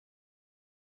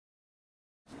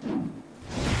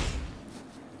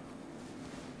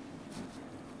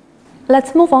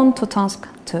let's move on to task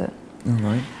 2. All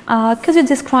right. Could you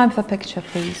describe the picture,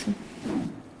 please?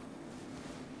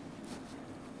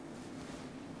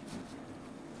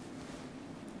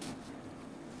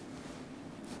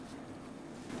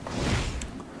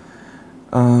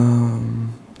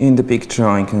 In the picture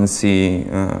I can see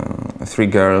 3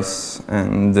 girls,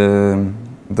 and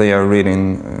they are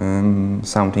reading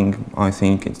something. I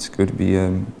think it could be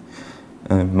a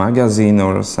magazine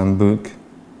or some book.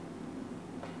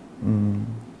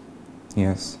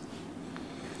 Yes.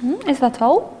 Is that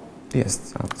all?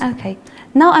 Yes. That's Okay.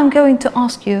 Now I'm going to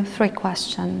ask you 3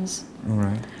 questions. all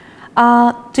right.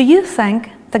 Do you think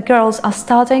the girls are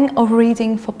studying or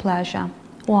reading for pleasure?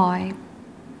 Why?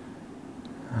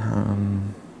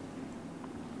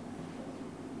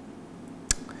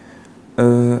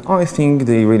 I think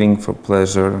they're reading for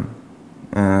pleasure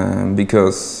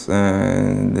because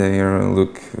they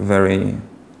look very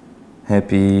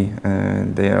happy,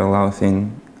 they are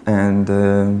laughing, and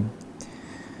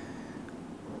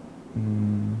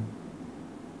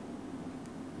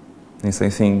yes, I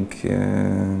think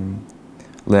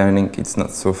learning it's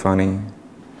not so funny.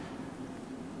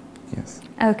 Yes.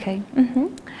 Okay.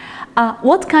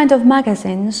 What kind of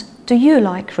magazines do you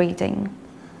like reading?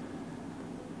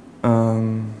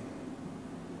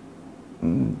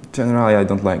 Generally, I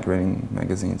don't like reading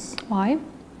magazines. Why?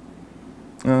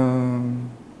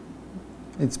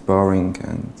 It's boring,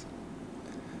 and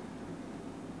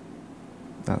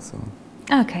that's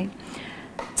all. Okay.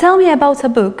 Tell me about a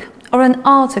book or an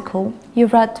article you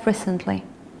read recently.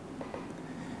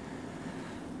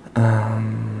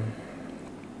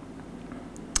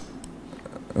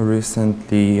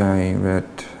 Recently, I read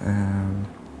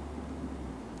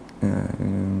a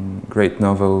great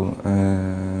novel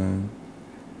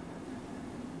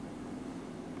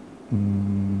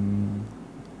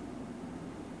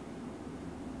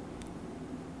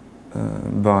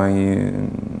by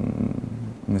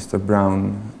Mr.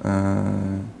 Brown,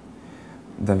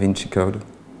 Da Vinci Code,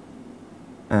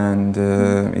 and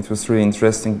it was really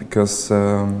interesting because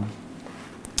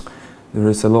there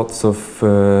is a lot of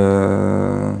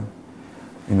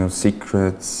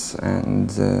secrets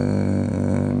and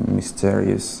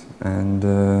mysterious, and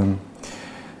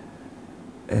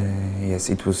yes,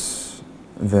 it was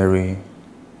very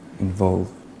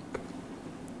involved.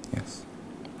 Yes.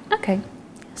 Okay.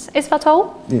 Is that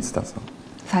all? Yes, that's all.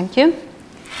 Thank you.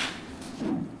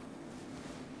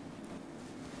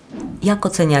 Jak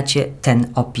oceniacie ten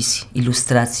opis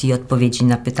ilustracji i odpowiedzi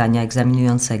na pytania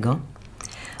egzaminującego?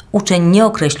 Uczeń nie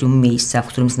określił miejsca, w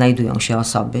którym znajdują się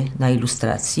osoby na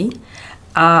ilustracji,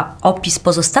 a opis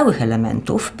pozostałych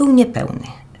elementów był niepełny.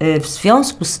 W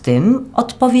związku z tym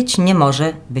odpowiedź nie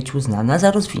może być uznana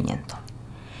za rozwiniętą.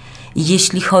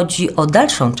 Jeśli chodzi o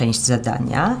dalszą część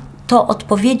zadania, to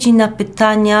odpowiedzi na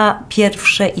pytania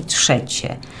pierwsze i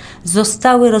trzecie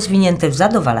zostały rozwinięte w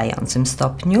zadowalającym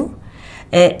stopniu,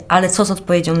 ale co z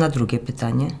odpowiedzią na drugie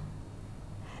pytanie?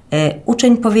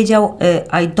 Uczeń powiedział: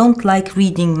 I don't like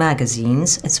reading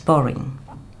magazines, it's boring.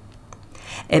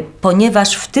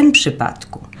 Ponieważ w tym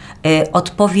przypadku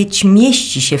odpowiedź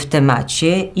mieści się w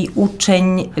temacie i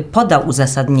uczeń podał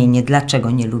uzasadnienie,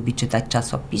 dlaczego nie lubi czytać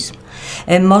czasopism,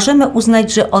 możemy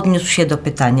uznać, że odniósł się do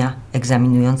pytania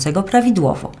egzaminującego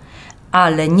prawidłowo,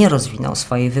 ale nie rozwinął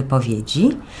swojej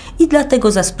wypowiedzi i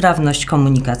dlatego za sprawność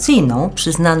komunikacyjną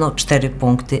przyznano 4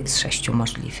 punkty z 6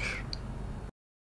 możliwych.